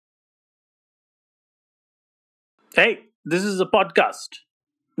Hey, this is a podcast.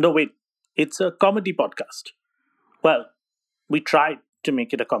 No, wait, it's a comedy podcast. Well, we tried to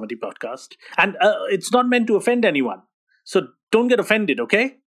make it a comedy podcast, and it's not meant to offend anyone. So don't get offended,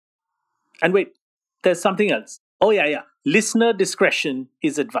 okay? And wait, there's something else. Oh, yeah. Listener discretion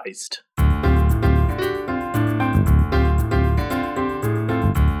is advised.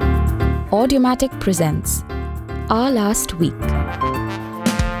 Audiomatic presents Our Last Week.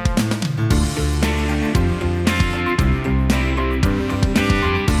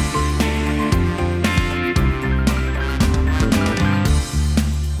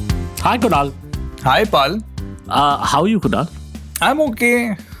 Hi, Kunal. Hi, Pal. How are you, Kunal? I'm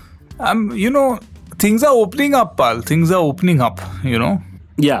okay. Things are opening up, Pal. Things are opening up,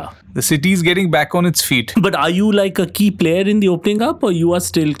 Yeah. The city's getting back on its feet. But are you like a key player in the opening up, or you are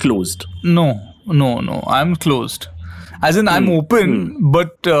still closed? No. I'm closed. As in, I'm open,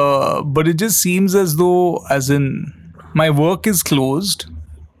 but it just seems as though, my work is closed.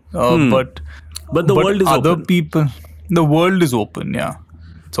 But the world is other open. people, the world is open, yeah.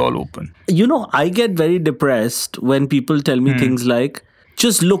 It's all open. I get very depressed when people tell me things like,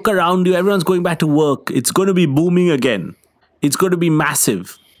 just look around you, everyone's going back to work. It's going to be booming again. It's going to be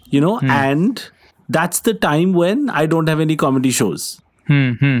massive, and that's the time when I don't have any comedy shows.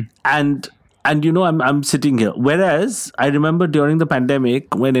 And I'm sitting here. Whereas I remember during the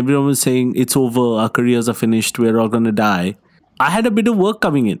pandemic when everyone was saying it's over, our careers are finished, we're all going to die. I had a bit of work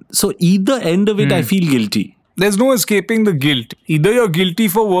coming in. So either end of it, I feel guilty. There's no escaping the guilt. Either you're guilty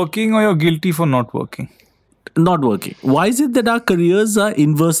for working or you're guilty for not working. Not working. Why is it that our careers are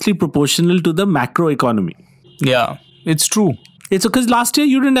inversely proportional to the macro economy? Yeah, it's true. It's because last year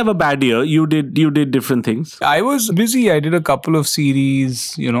you didn't have a bad year. You did different things. I was busy. I did a couple of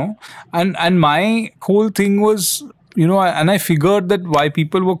series, and my whole thing was, and I figured that why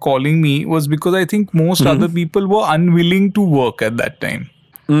people were calling me was because I think most other people were unwilling to work at that time.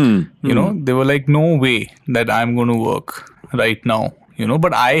 They were like, no way that I'm going to work right now,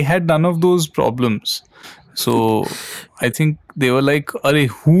 but I had none of those problems. So I think they were like, Arey,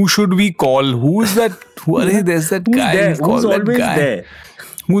 who should we call? Who is that? There's that guy. There? Call Who's that always guy. there?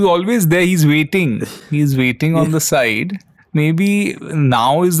 Who's always there? He's waiting. He's waiting on the side. Maybe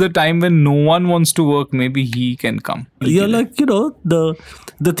now is the time when no one wants to work. Maybe he can come. You're like,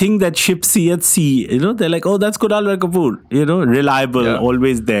 the thing that ships see at sea. They're like, oh, that's Kunal Kapoor. Reliable,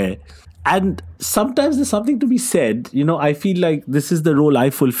 always there. And sometimes there's something to be said. I feel like this is the role I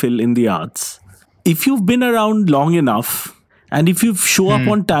fulfill in the arts. If you've been around long enough and if you show up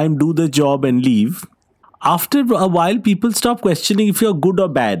on time, do the job and leave, after a while, people stop questioning if you're good or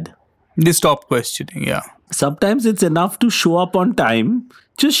bad. They stop questioning, yeah. Sometimes it's enough to show up on time.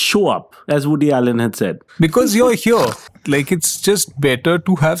 Just show up, as Woody Allen had said. Because you're here. Like, it's just better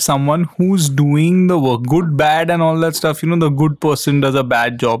to have someone who's doing the work. Good, bad and all that stuff. The good person does a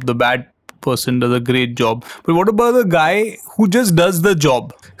bad job. The bad person does a great job. But what about the guy who just does the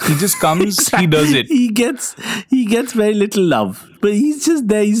job? He just comes, He does it. He gets very little love. But he's just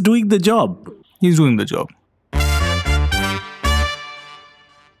there. He's doing the job. He's doing the job.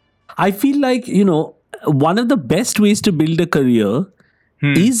 I feel like, one of the best ways to build a career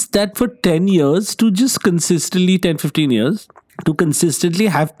is that for 10 years to just consistently, 10, 15 years, to consistently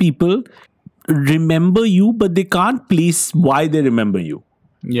have people remember you, but they can't place why they remember you.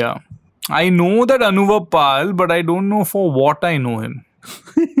 Yeah. I know that Anuvab Pal, but I don't know for what I know him.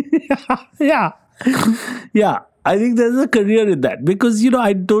 Yeah. I think there's a career in that because,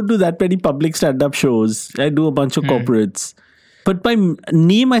 I don't do that many public stand-up shows. I do a bunch of corporates. But my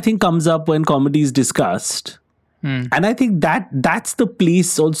name, I think, comes up when comedy is discussed. And I think that's the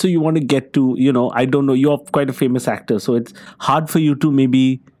place also you want to get to. I don't know, you're quite a famous actor, so it's hard for you to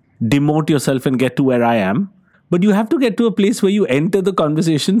maybe demote yourself and get to where I am. But you have to get to a place where you enter the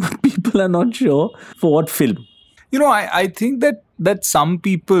conversation, but people are not sure for what film. I think that some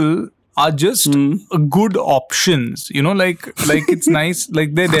people are just good options, like it's nice,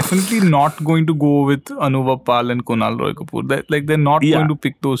 like they're definitely not going to go with Anuvab Pal and Kunaal Kapoor. They're not going to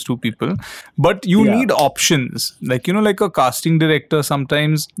pick those two people, but you need options, like like a casting director,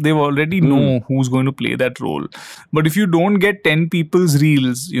 sometimes they already know who's going to play that role. But if you don't get 10 people's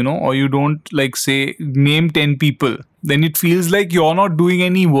reels, or you don't say name 10 people, then it feels like you're not doing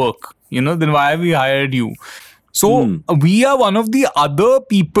any work, then why have we hired you? So we are one of the other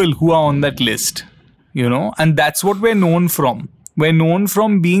people who are on that list, and that's what we're known from. We're known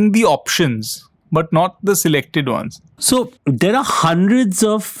from being the options. but not the selected ones. So there are hundreds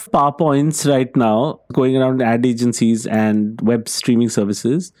of PowerPoints right now going around ad agencies and web streaming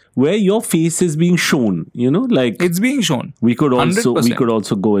services where your face is being shown, like It's being shown. we could 100%.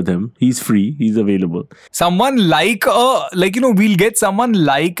 also go with him. He's free, he's available. Someone we'll get someone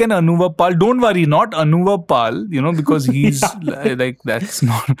like an Anuvab Pal. Don't worry, not Anuvab Pal, because he's like, that's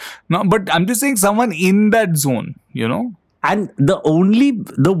not, no, but I'm just saying someone in that zone, And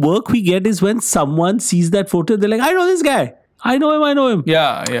the work we get is when someone sees that photo, they're like, I know this guy. I know him.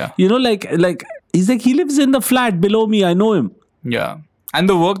 Yeah. Like he's like, he lives in the flat below me. I know him. Yeah. And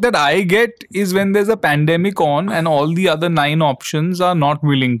the work that I get is when there's a pandemic on and all the other 9 options are not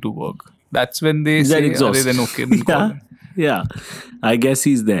willing to work. That's when they say, then okay, then call him. Yeah. I guess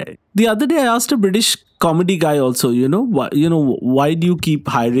he's there. The other day I asked a British comedy guy also, why do you keep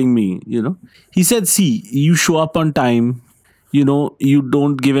hiring me? He said, see, you show up on time. You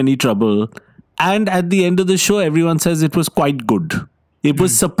don't give any trouble. And at the end of the show, everyone says it was quite good. It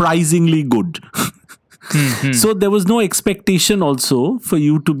was surprisingly good. So there was no expectation also for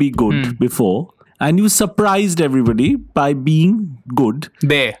you to be good before. And you surprised everybody by being good.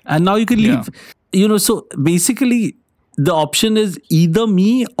 There. And now you can leave. So basically, the option is either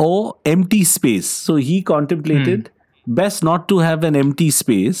me or empty space. So he contemplated best not to have an empty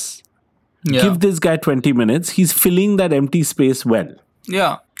space. Yeah. Give this guy 20 minutes. He's filling that empty space well.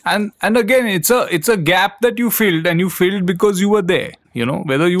 Yeah. And again, it's a gap that you filled, and you filled because you were there.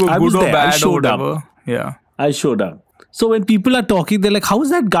 Whether you were good or bad or whatever. Up. Yeah. I showed up. So when people are talking, they're like, how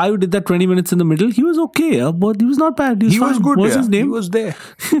was that guy who did that 20 minutes in the middle? He was okay, but he was not bad. He was good. What was his name? He was there.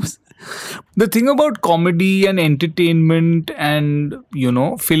 The thing about comedy and entertainment and,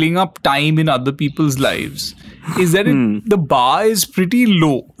 filling up time in other people's lives is that the bar is pretty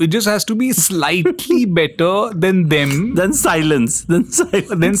low. It just has to be slightly better than them. Then silence. Then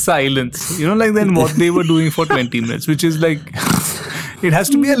silence. Than what they were doing for 20 minutes, which is like, it has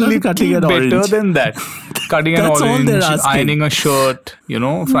to be a little better than that. Cutting an orange, ironing a shirt,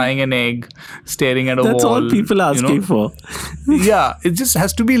 frying an egg, staring at a wall. That's all people are asking for. Yeah, it just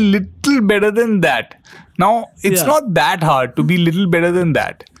has to be little better than that. Now, it's not that hard to be little better than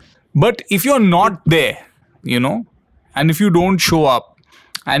that. But if you're not there, and if you don't show up,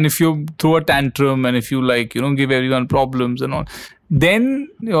 and if you throw a tantrum, and if you give everyone problems and all, then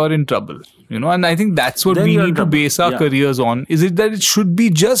you're in trouble. And I think that's what we need to base our careers on. Is it that it should be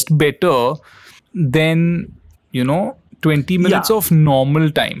just better than 20 minutes of normal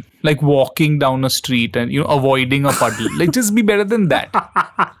time, like walking down a street and avoiding a puddle. Like, just be better than that.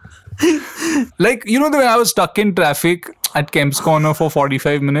 Like, the way I was stuck in traffic at Kemp's Corner for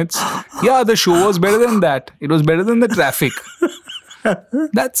 45 minutes. Yeah, the show was better than that. It was better than the traffic.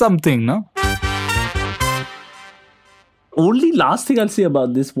 That's something, no? Only last thing I'll say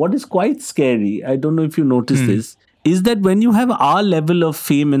about this, what is quite scary, I don't know if you noticed this, is that when you have our level of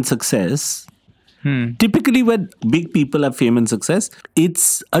fame and success, typically when big people have fame and success,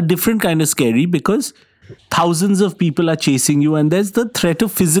 it's a different kind of scary because thousands of people are chasing you and there's the threat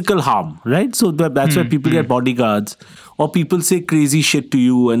of physical harm, right? So that's why people get bodyguards, or people say crazy shit to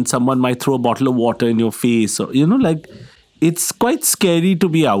you and someone might throw a bottle of water in your face, or it's quite scary to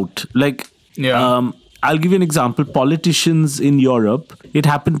be out. I'll give you an example. Politicians in Europe, it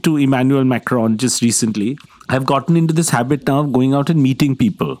happened to Emmanuel Macron just recently, have gotten into this habit now of going out and meeting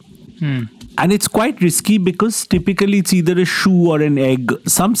people. And it's quite risky because typically it's either a shoe or an egg.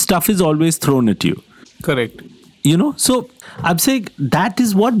 Some stuff is always thrown at you. Correct. So I'm saying that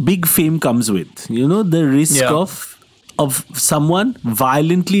is what big fame comes with. The risk of someone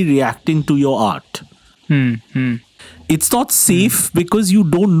violently reacting to your art. It's not safe because you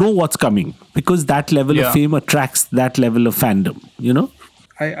don't know what's coming, because that level of fame attracts that level of fandom,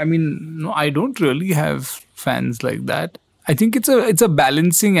 I mean, no, I don't really have fans like that. I think it's a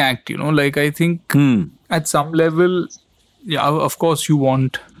balancing act, like I think at some level, of course you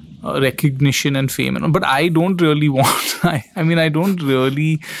want recognition and fame, but I don't really want, I don't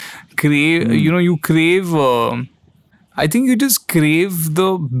really crave, you crave, I think you just crave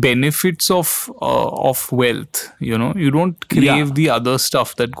the benefits of wealth, you don't crave the other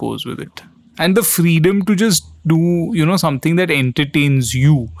stuff that goes with it. And the freedom to just do, something that entertains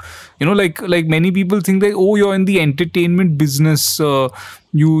you. Like many people think that, oh, you're in the entertainment business,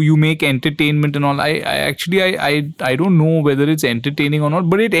 you make entertainment and all. I don't know whether it's entertaining or not,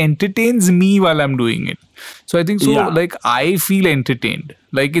 but it entertains me while I'm doing it. So I think so, like I feel entertained.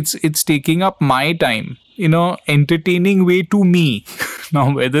 Like it's taking up my time. entertaining way to me.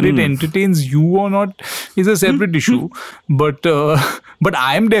 Now, whether it entertains you or not is a separate issue, but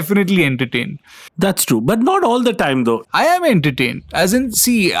I am definitely entertained. That's true, but not all the time though. I am entertained. As in,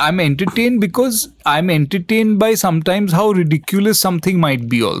 see, I'm entertained because I'm entertained by sometimes how ridiculous something might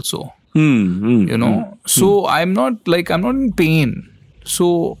be also. So I'm not in pain.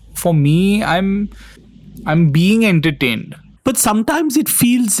 So for me, I'm being entertained. But sometimes it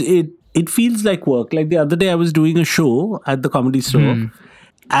feels like work. Like the other day I was doing a show at the Comedy Store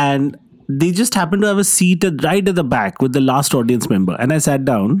and they just happened to have a seat right at the back with the last audience member, and I sat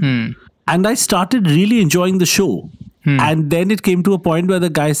down and I started really enjoying the show. And then it came to a point where the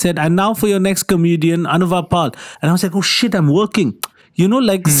guy said, "And now for your next comedian, Anuvab Pal." And I was like, "Oh shit, I'm working."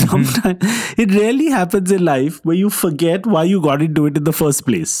 Sometimes it rarely happens in life where you forget why you got into it in the first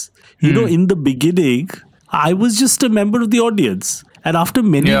place. In the beginning, I was just a member of the audience. And after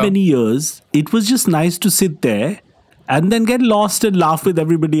many years, it was just nice to sit there and then get lost and laugh with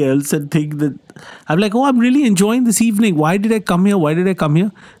everybody else and think that I'm like, oh, I'm really enjoying this evening. Why did I come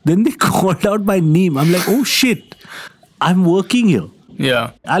here? Then they called out my name. I'm like, oh shit, I'm working here.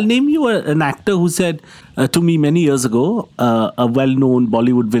 Yeah. I'll name you an actor who said to me many years ago, a well-known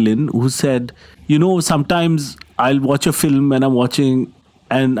Bollywood villain who said, sometimes I'll watch a film when I'm watching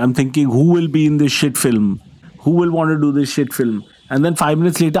and I'm thinking, who will be in this shit film? Who will want to do this shit film? And then 5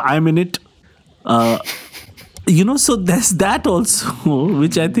 minutes later, I'm in it. So there's that also,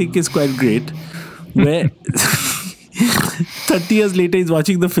 which I think is quite great, where 30 years later, he's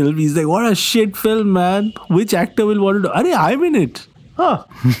watching the film. He's like, what a shit film, man. Which actor will want to do? Arey, I'm in it. Huh.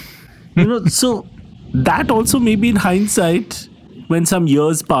 So that also maybe in hindsight, when some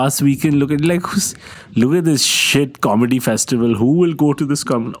years pass, we can look at look at this shit comedy festival. Who will go to this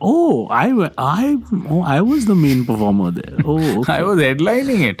comedy? Oh, I was the main performer there. Oh, okay. I was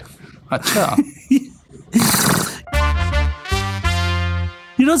headlining it. Acha.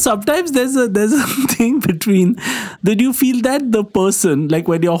 Sometimes there's a thing between that you feel that the person, like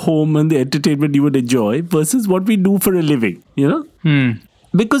when you're home and the entertainment you would enjoy versus what we do for a living,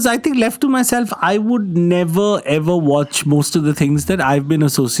 Because I think left to myself, I would never ever watch most of the things that I've been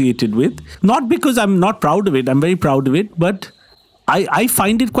associated with. Not because I'm not proud of it, I'm very proud of it, but I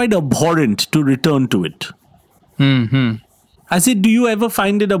find it quite abhorrent to return to it. I said, do you ever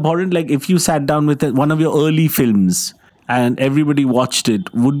find it abhorrent? Like if you sat down with one of your early films and everybody watched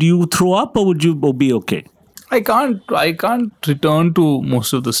it, would you throw up or would you be okay? I can't return to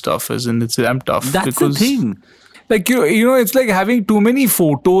most of the stuff, as in it's damn tough. That's the thing. Like it's like having too many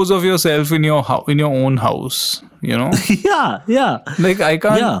photos of yourself in your own house. Yeah. Like I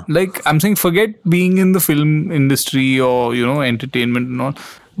can't. Yeah. Like I'm saying, forget being in the film industry or entertainment and all.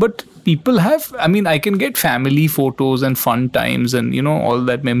 But people have. I mean, I can get family photos and fun times and all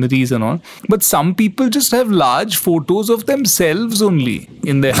that memories and all. But some people just have large photos of themselves only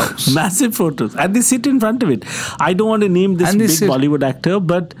in their house. Massive photos, and they sit in front of it. I don't want to name this big Bollywood actor,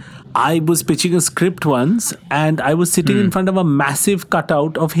 but I was pitching a script once and I was sitting in front of a massive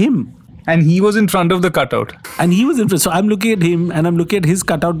cutout of him. And he was in front of the cutout. And he was in front. So I'm looking at him and I'm looking at his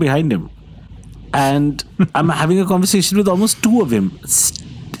cutout behind him. And I'm having a conversation with almost two of him.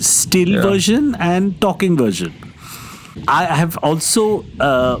 Still version and talking version. I have also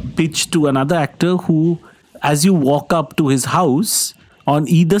pitched to another actor who, as you walk up to his house, on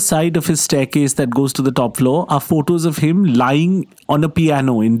either side of his staircase that goes to the top floor are photos of him lying on a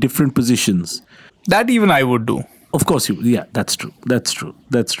piano in different positions. That even I would do. Of course, that's true.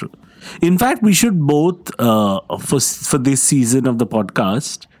 In fact, we should both, for this season of the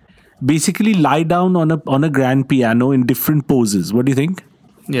podcast, basically lie down on a grand piano in different poses. What do you think?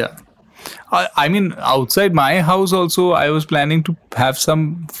 Yeah. I mean, outside my house also, I was planning to have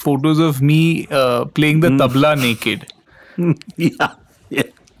some photos of me playing the tabla naked. Yeah.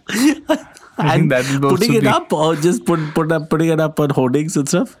 I think that will putting it up or just putting it up on hoardings and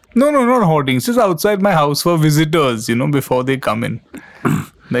stuff? No, not hoardings. Just outside my house for visitors, before they come in.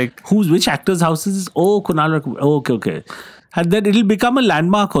 Like which actor's house is this? Oh, Kunaal. Oh, okay. And then it'll become a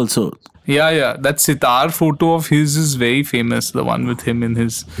landmark also. Yeah. That sitar photo of his is very famous. The one with him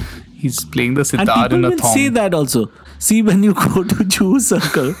he's playing the sitar in a thong. And people will say that also. See, when you go to Jew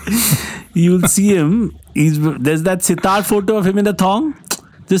Circle, you'll see him. There's that sitar photo of him in the thong.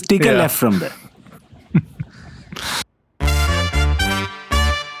 Just take a left from there.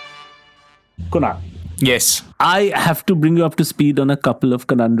 Kunaal. Yes. I have to bring you up to speed on a couple of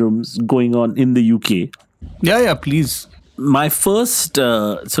conundrums going on in the UK. Yeah, please. My first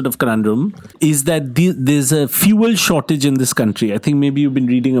sort of conundrum is that there's a fuel shortage in this country. I think maybe you've been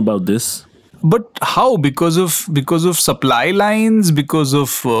reading about this. But how? Because of supply lines, because of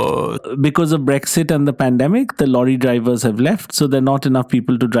Brexit and the pandemic, the lorry drivers have left, so there are not enough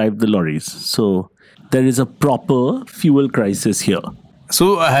people to drive the lorries. So there is a proper fuel crisis here.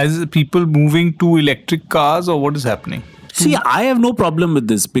 so has people moving to electric cars, or what is happening? See, I have no problem with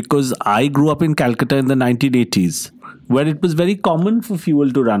this because I grew up in Calcutta in the 1980s, where it was very common for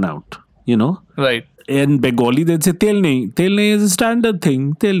fuel to run out, you know. Right. In Bengali, they'd say, Tel nahi. Tel nahi is a standard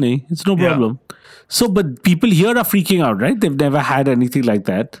thing. Tel nahi. It's no problem. So, but people here are freaking out, right? They've never had anything like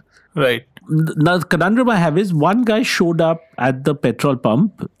that. Right. Now, the conundrum I have is one guy showed up at the petrol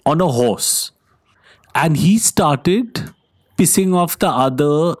pump on a horse and he started pissing off the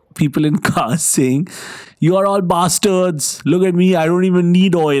other people in cars saying, "You are all bastards. Look at me. I don't even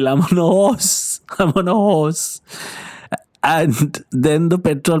need oil. I'm on a horse. I'm on a horse." And then the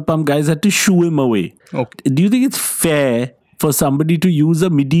petrol pump guys had to shoo him away. Okay. Do you think it's fair for somebody to use a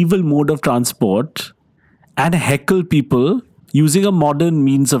medieval mode of transport and heckle people using a modern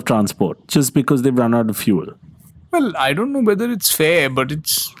means of transport just because they've run out of fuel? Well, I don't know whether it's fair, but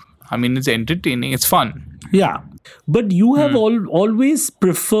it's entertaining. It's fun. Yeah. But you have always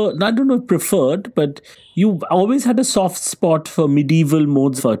preferred, I don't know if preferred, but you've always had a soft spot for medieval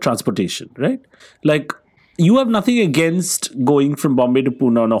modes for transportation, right? Like, you have nothing against going from Bombay to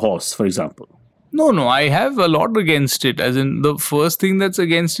Pune on a horse, for example. No, I have a lot against it. As in, the first thing that's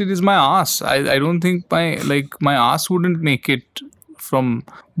against it is my ass. I don't think my ass wouldn't make it from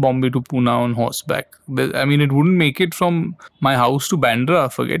Bombay to Pune on horseback. It wouldn't make it from my house to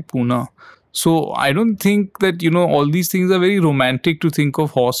Bandra, forget Pune. So I don't think that, all these things are very romantic to think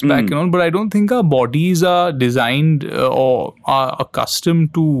of horseback and all, but I don't think our bodies are designed or are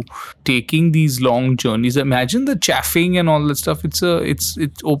accustomed to taking these long journeys. Imagine the chaffing and all that stuff.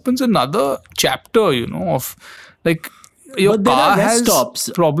 It opens another chapter, of like your But there car are rest has stops.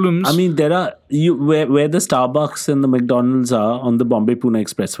 problems. I mean, there are where the Starbucks and the McDonald's are on the Bombay Pune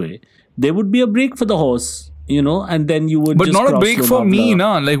Expressway. There would be a break for the horse, and then you would. But just not a cross break for Lonavala. me,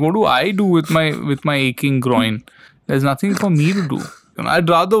 na. Like, what do I do with my aching groin? There's nothing for me to do. I'd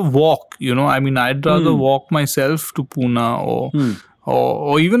rather walk. I'd rather walk myself to Pune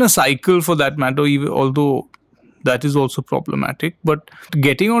or even a cycle for that matter. Although that is also problematic. But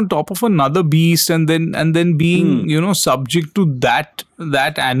getting on top of another beast and then being subject to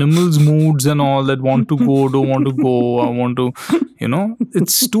that animal's moods and all, that want to go, don't want to go, I want to,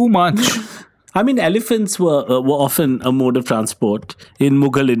 it's too much. I mean, elephants were often a mode of transport in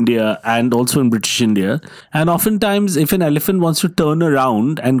Mughal India and also in British India. And oftentimes, if an elephant wants to turn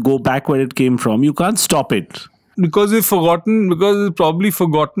around and go back where it came from, you can't stop it. Because it's probably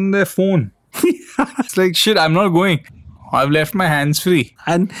forgotten their phone. It's like, shit, I'm not going. I've left my hands free.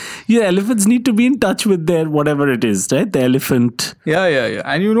 And elephants need to be in touch with their whatever it is, right? The elephant. Yeah.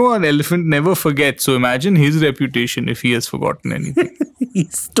 And an elephant never forgets. So imagine his reputation if he has forgotten anything.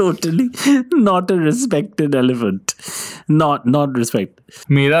 He's totally not a respected elephant. Not respected.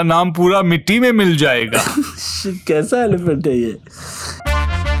 मेरा नाम पूरा मिट्टी में मिल जाएगा. कैसा elephant है ये?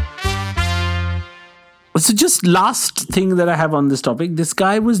 So just last thing that I have on this topic, this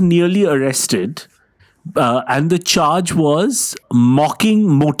guy was nearly arrested and the charge was mocking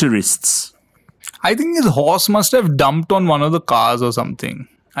motorists. I think his horse must have dumped on one of the cars or something.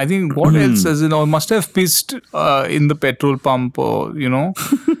 I think what else, must have pissed in the petrol pump or,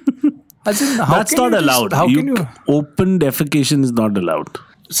 As in, That's not allowed. Open defecation is not allowed.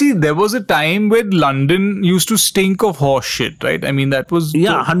 See, there was a time when London used to stink of horse shit, right? That was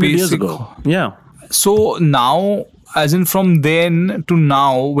 100 years ago. Yeah. So now, as in from then to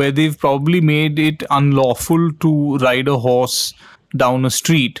now, where they've probably made it unlawful to ride a horse down a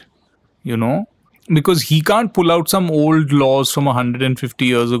street, because he can't pull out some old laws from 150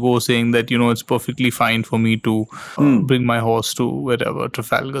 years ago saying that, it's perfectly fine for me to bring my horse to wherever,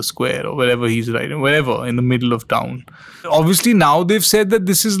 Trafalgar Square or wherever he's riding, wherever in the middle of town. Obviously, now they've said that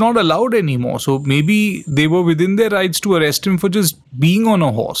this is not allowed anymore. So maybe they were within their rights to arrest him for just being on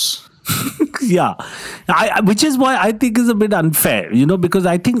a horse. Yeah, which is why I think is a bit unfair, because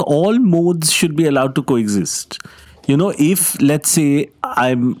I think all modes should be allowed to coexist. If let's say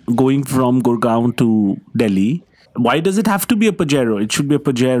I'm going from Gurgaon to Delhi, why does it have to be a Pajero? It should be a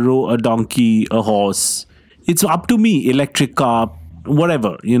Pajero, a donkey, a horse. It's up to me, electric car,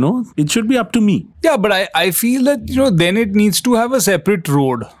 whatever, it should be up to me. Yeah, but I feel that, then it needs to have a separate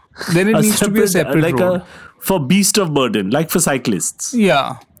road. Then it needs to be a separate road. For beast of burden, like for cyclists.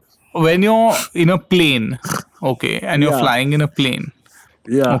 Yeah. When you're in a plane, okay, and you're flying in a plane,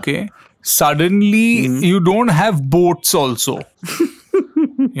 okay, suddenly you don't have boats also,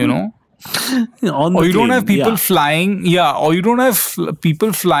 On Or the you don't plane, have people yeah. flying, or you don't have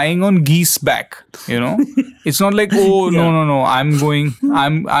people flying on geese back. It's not like, oh, Yeah. no,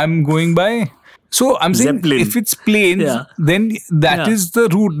 I'm going by. So I'm saying, Zeppelin. if it's planes, Yeah. then that Yeah. is the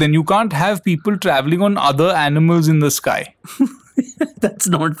route. Then you can't have people traveling on other animals in the sky. That's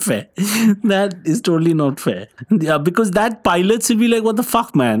not fair. That is totally not fair. Yeah, because that pilots will be like, what the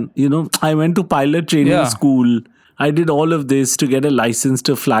fuck, man? I went to pilot training Yeah. school. I did all of this to get a license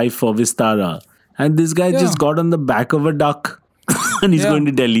to fly for Vistara. And this guy Yeah. just got on the back of a duck and he's Yeah. going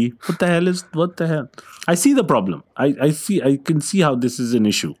to Delhi. What the hell? I see the problem. I can see how this is an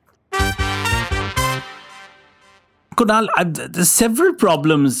issue. Kunal, there's several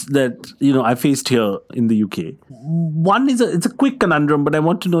problems that I faced here in the UK. One is it's a quick conundrum, but I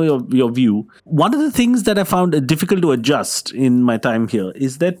want to know your view. One of the things that I found difficult to adjust in my time here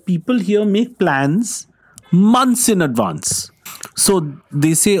is that people here make plans months in advance. So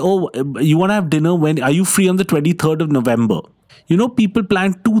they say, "Oh, you want to have dinner? When are you free on the 23rd of November?" People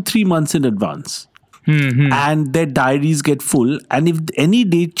plan 2-3 months in advance. And their diaries get full. And if any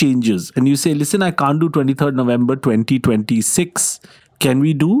date changes and you say, listen, I can't do 23rd November 2026, can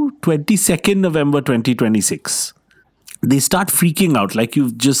we do 22nd November 2026? They start freaking out like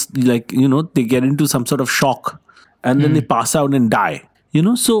they get into some sort of shock and then they pass out and die.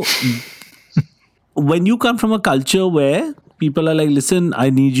 So when you come from a culture where people are like, listen,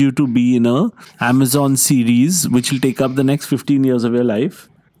 I need you to be in a Amazon series which will take up the next 15 years of your life.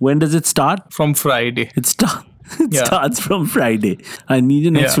 When does it start? From Friday. It starts from Friday. I need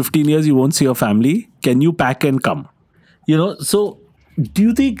the next 15 years. You won't see your family. Can you pack and come? So do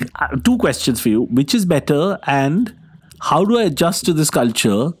you think, 2 questions for you, which is better and how do I adjust to this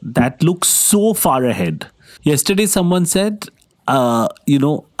culture that looks so far ahead? Yesterday, someone said, are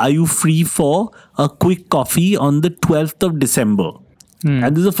you free for a quick coffee on the 12th of December?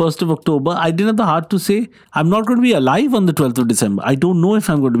 And this is the 1st of October. I didn't have the heart to say, I'm not going to be alive on the 12th of December. I don't know if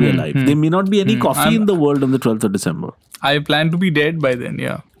I'm going to be alive. There may not be any coffee in the world on the 12th of December. I plan to be dead by then,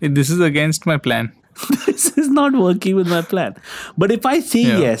 yeah. This is against my plan. This is not working with my plan. But if I say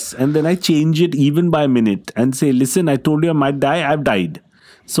yes, and then I change it even by a minute and say, listen, I told you I might die, I've died.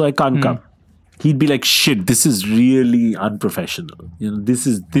 So I can't come. He'd be like, shit, this is really unprofessional. This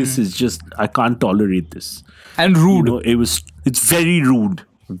is just, I can't tolerate this. And rude. It's very rude.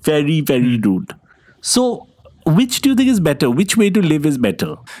 Very, very rude. So which do you think is better? Which way to live is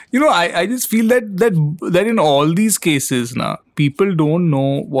better? I just feel that in all these cases now, people don't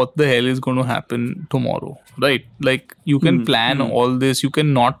know what the hell is going to happen tomorrow, right? Like you can plan all this, you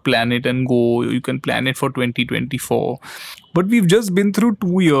can not plan it and go, you can plan it for 2024. But we've just been through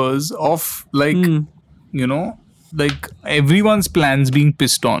 2 years of like everyone's plans being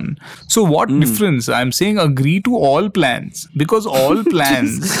pissed on. So what difference? I'm saying agree to all plans, because all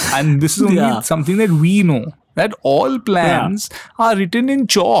plans, and this is only something that we know, that all plans are written in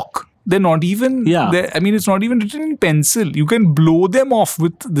chalk. They're not even it's not even written in pencil. You can blow them off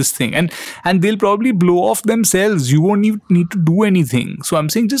with this thing and they'll probably blow off themselves. You won't even need to do anything. So I'm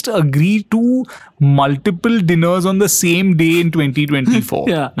saying just agree to multiple dinners on the same day in 2024.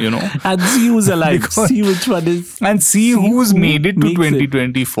 And see who's alive. See which one is. And see who's made it to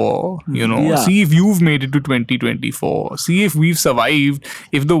 2024. See if you've made it to 2024. See if we've survived,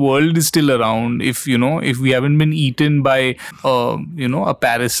 if the world is still around, if we haven't been eaten by a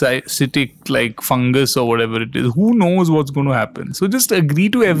parasitic like fungus or whatever it is. Who knows what's going to happen? So just agree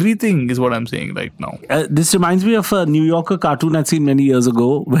to everything is what I'm saying right now. This reminds me of a New Yorker cartoon I'd seen many years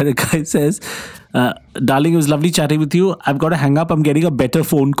ago where a guy says, darling, it was lovely chatting with you. I've got to hang up. I'm getting a better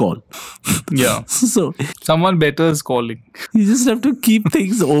phone call. Yeah. So someone better is calling. You just have to keep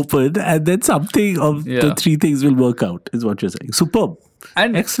things open and then something of the 3 things will work out is what you're saying. Superb.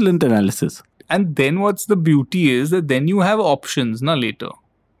 And excellent analysis. And then what's the beauty is that then you have options later.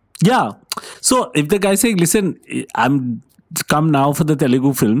 Yeah. So if the guy saying, listen, I'm come now for the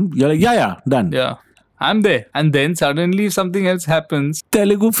Telugu film, you're like, yeah, done. Yeah. I'm there. And then suddenly if something else happens.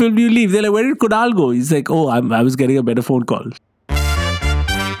 Telugu film, you leave. They're like, where did Kunaal go? He's like, oh, I was getting a better phone call.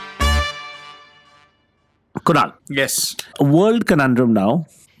 Kunaal. Yes. A world conundrum now.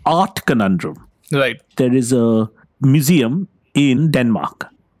 Art conundrum. Right. There is a museum in Denmark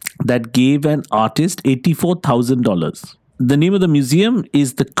that gave an artist $84,000. The name of the museum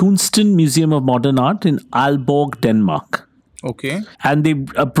is the Kunsten Museum of Modern Art in Aalborg, Denmark. Okay. And they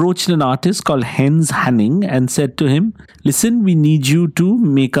approached an artist called Hens Hanning and said to him, listen, we need you to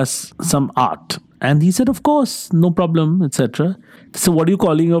make us some art. And he said, of course, no problem, etc. So what are you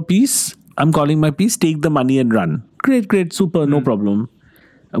calling your piece? I'm calling my piece, Take the Money and Run. Great, super, no problem.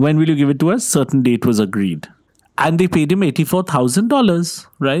 When will you give it to us? Certain date was agreed. And they paid him $84,000,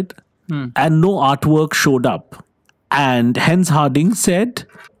 right? and no artwork showed up. And hence Harding said,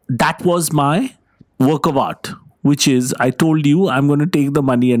 that was my work of art, which is, I told you I'm going to take the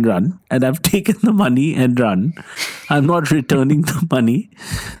money and run, and I've taken the money and run. I'm not returning the money.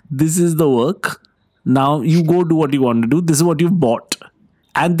 This is the work. Now you go do what you want to do. This is what you've bought.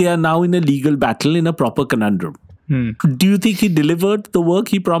 And they are now in a legal battle in a proper conundrum. Do you think he delivered the work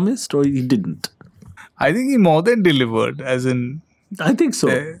he promised, or he didn't? I think he more than delivered, as in, I think so.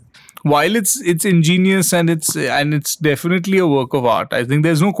 while it's ingenious and it's definitely a work of art. I think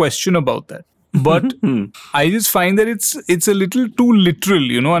there's no question about that. But I just find that it's a little too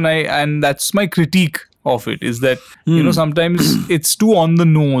literal, and that's my critique of it, is that sometimes it's too on the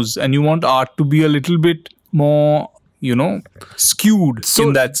nose, and you want art to be a little bit more skewed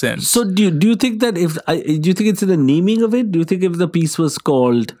in that sense. So do you think that do you think it's in the naming of it? Do you think if the piece was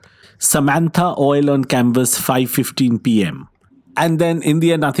called Samantha Oil on Canvas 5:15 p.m. and then in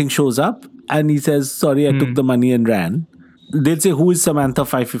the end nothing shows up and he says, sorry, I took the money and ran, they'll say, who is Samantha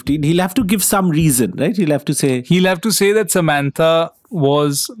 5:15? He'll have to give some reason, right? He'll have to say that Samantha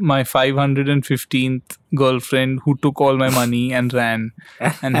was my 515th girlfriend who took all my money and ran.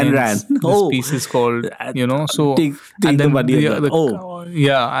 And ran. This piece is called, so take and the then money and run.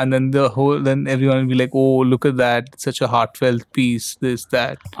 and then then everyone will be like, oh, look at that, it's such a heartfelt piece, this,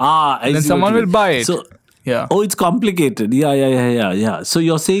 that. And then someone will buy it. So, yeah. Oh, it's complicated. Yeah. So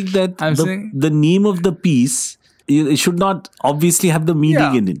you're saying that the name of the piece, it should not obviously have the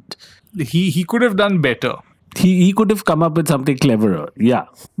meaning in it. He could have done better. He could have come up with something cleverer. Yeah.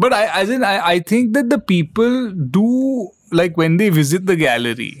 But I think that the people do, like, when they visit the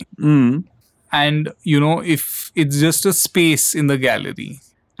gallery, and if it's just a space in the gallery,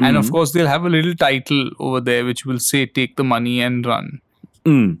 and of course they'll have a little title over there which will say, take the money and run.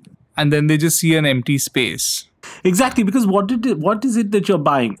 And then they just see an empty space. Exactly, because what is it that you're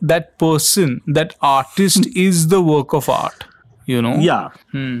buying? That person, that artist is the work of art, Yeah.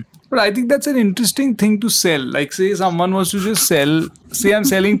 But I think that's an interesting thing to sell. Like, say someone was to just say I'm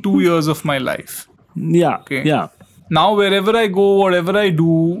selling 2 years of my life. Yeah. Okay. Yeah. Now, wherever I go, whatever I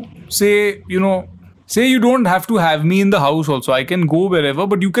do, say you don't have to have me in the house also. I can go wherever,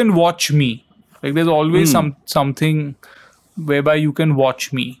 but you can watch me. Like, there's always something whereby you can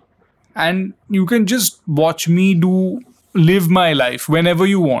watch me. And you can just watch me live my life whenever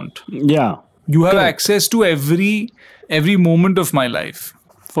you want. Yeah. You have access to every moment of my life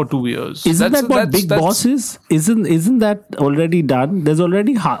for 2 years. Isn't that what Big Boss is? Isn't that already done? There's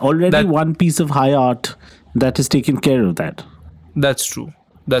already one piece of high art that is taking care of that. That's true.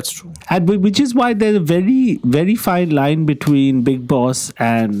 And which is why there's a very, very fine line between Big Boss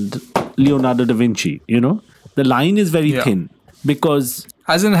and Leonardo da Vinci. The line is very thin because,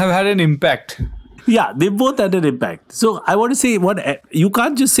 as in, have had an impact. Yeah, they both had an impact. So I want to say, you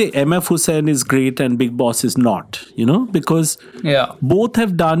can't just say M.F. Hussain is great and Big Boss is not, because both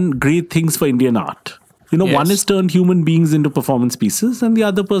have done great things for Indian art. One has turned human beings into performance pieces and the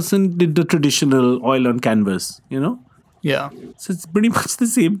other person did the traditional oil on canvas, Yeah. So it's pretty much the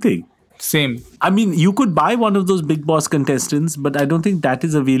same thing. Same. I mean, you could buy one of those Big Boss contestants, but I don't think that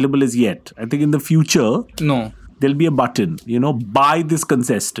is available as yet. I think in the future, there'll be a button, buy this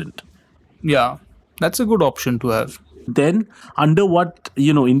contestant. Yeah. That's a good option to have. Then under what,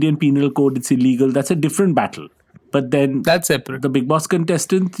 Indian Penal Code, it's illegal. That's a different battle. But then that's separate. The Big Boss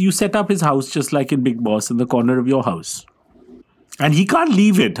contestant, you set up his house just like in Big Boss in the corner of your house. And he can't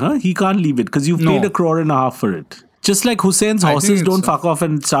leave it, He can't leave it because you've paid 1.5 crore for it. Just like Hussein's horses don't fuck off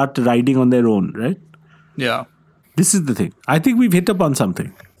and start riding on their own, right? Yeah. This is the thing. I think we've hit upon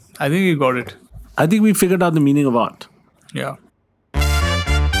something. I think you got it. I think we figured out the meaning of art. Yeah.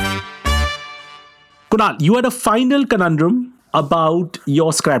 Kunaal, you had a final conundrum about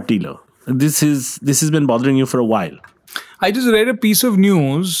your scrap dealer. This has been bothering you for a while. I just read a piece of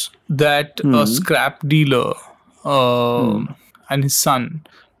news that a scrap dealer and his son,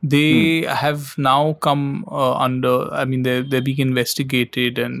 they have now come under. I mean, they're being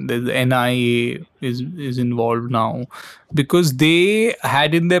investigated, and the NIA is involved now because they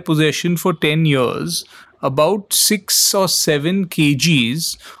had in their possession for 10 years about 6 or 7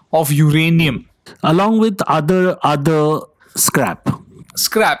 kgs of uranium. Along with other scrap.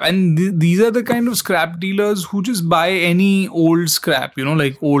 And these are the kind of scrap dealers who just buy any old scrap,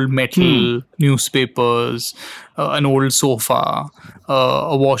 like old metal, newspapers, an old sofa,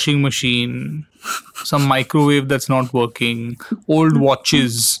 a washing machine, some microwave that's not working, old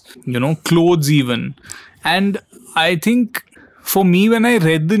watches, clothes even. And I think for me, when I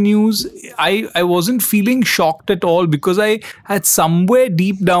read the news, I wasn't feeling shocked at all, because I had somewhere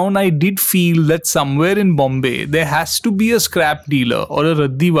deep down, I did feel that somewhere in Bombay, there has to be a scrap dealer or a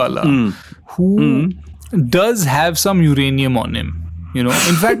raddiwala who does have some uranium on him. You know,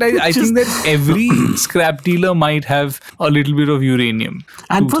 in fact, I think that every scrap dealer might have a little bit of uranium.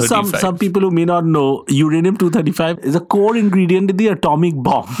 And for some people who may not know, uranium-235 is a core ingredient in the atomic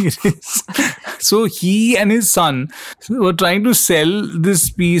bomb. It is. So he and his son were trying to sell this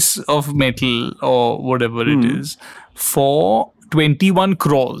piece of metal or whatever it is for 21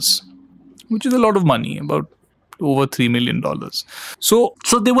 crores, which is a lot of money, about over $3 million. So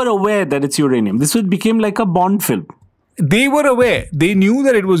they were aware that it's uranium. This became like a Bond film. They were aware. They knew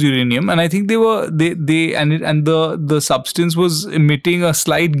that it was uranium, and I think the substance was emitting a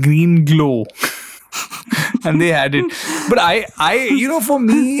slight green glow. And they had it. But I for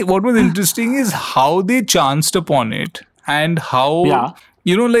me, what was interesting is how they chanced upon it, and how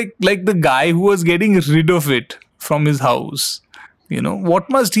like the guy who was getting rid of it from his house. You know, what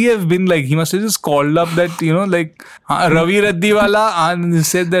must he have been like? He must have just called up that, like Ravi Raddiwala, and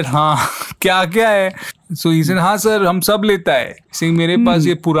said that, kya hai? So he said, sir, hum sab leta hai. Saying, mere paas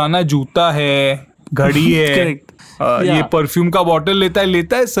ye purana juta hai, घड़ी है, ये perfume का bottle लेता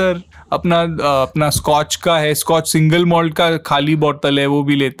है sir, अपना scotch का है, scotch single malt का खाली बॉटल है, वो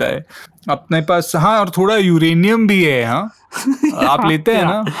भी लेता है अपने पास, और थोड़ा यूरेनियम भी है, आप लेते हैं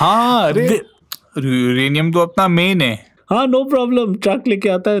ना? अरे यूरेनियम तो अपना मेन है. No problem. Truck लेके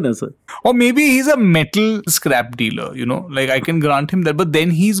आता है ना sir. Or maybe he's a metal scrap dealer, like I can grant him that. But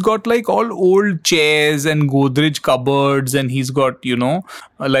then he's got like all old chairs and Godrej cupboards, and he's got,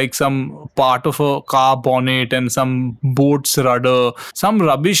 like some part of a car bonnet and some boat's rudder. Some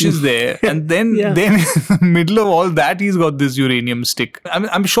rubbish is there. And then in the middle of all that, he's got this uranium stick.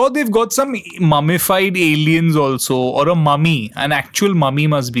 I'm sure they've got some mummified aliens also, or a mummy. An actual mummy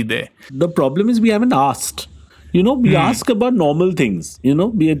must be there. The problem is we haven't asked. We ask about normal things.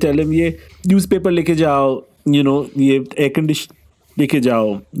 We tell him, ये newspaper लेके जाओ, ये air condition लेके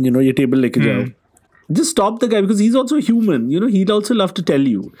जाओ, ये table लेके जाओ. Just stop the guy, because he's also human. He'd also love to tell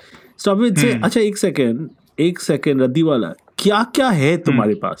you. Stop him and say, अच्छा एक second, रद्दीवाला, क्या है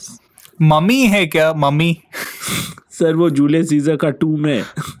तुम्हारे पास? मम्मी है क्या? मम्मी? सर वो जूलियस सीजर का टूम है,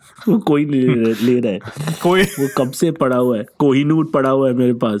 वो कोई नहीं ले रहा है, वो कब से पड़ा हुआ है, कोहिनूर पड़ा हुआ है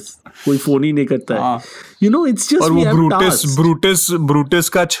मेरे पास, कोई फोन ही नहीं करता है. It's just और वो ब्रूटस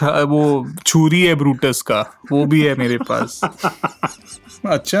का वो छुरी है, ब्रूटस का वो भी है मेरे पास.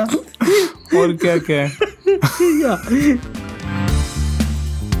 अच्छा, और क्या है?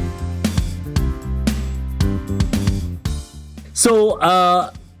 So,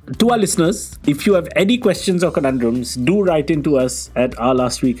 to our listeners, if you have any questions or conundrums, do write into us at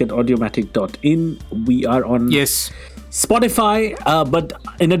ourlastweek@audiomatic.in. We are on Spotify, but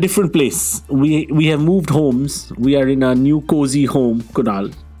in a different place. We have moved homes. We are in a new cozy home,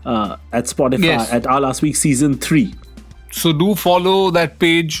 Kunaal, at Spotify at Our Last Week Season 3. So do follow that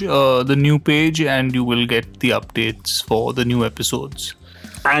page, the new page, and you will get the updates for the new episodes.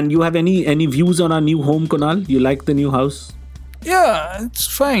 And you have any views on our new home, Kunaal? You like the new house? Yeah, it's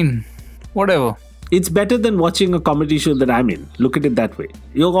fine. Whatever. It's better than watching a comedy show that I'm in. Look at it that way.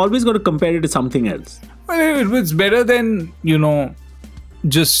 You're always got to compare it to something else. Well, it's better than,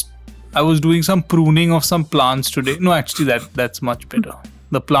 just I was doing some pruning of some plants today. No, actually, that's much better.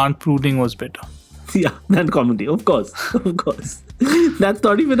 The plant pruning was better. Yeah, than comedy. Of course. That's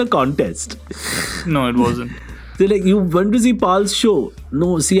not even a contest. No, it wasn't. They're like, you went to see Pal's show.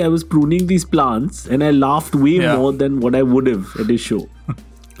 No, see, I was pruning these plants and I laughed way more than what I would have at his show.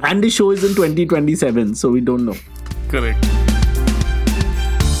 And the show is in 2027, so we don't know. Correct.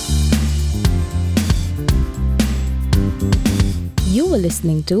 You were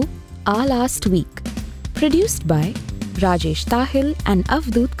listening to Our Last Week, produced by Rajesh Tahil and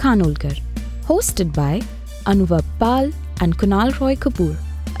Avdut Khanolkar, hosted by Anuvab and Kunaal Roy Kapoor,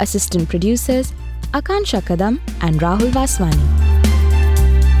 assistant producers Akansha Kadam and Rahul Vaswani.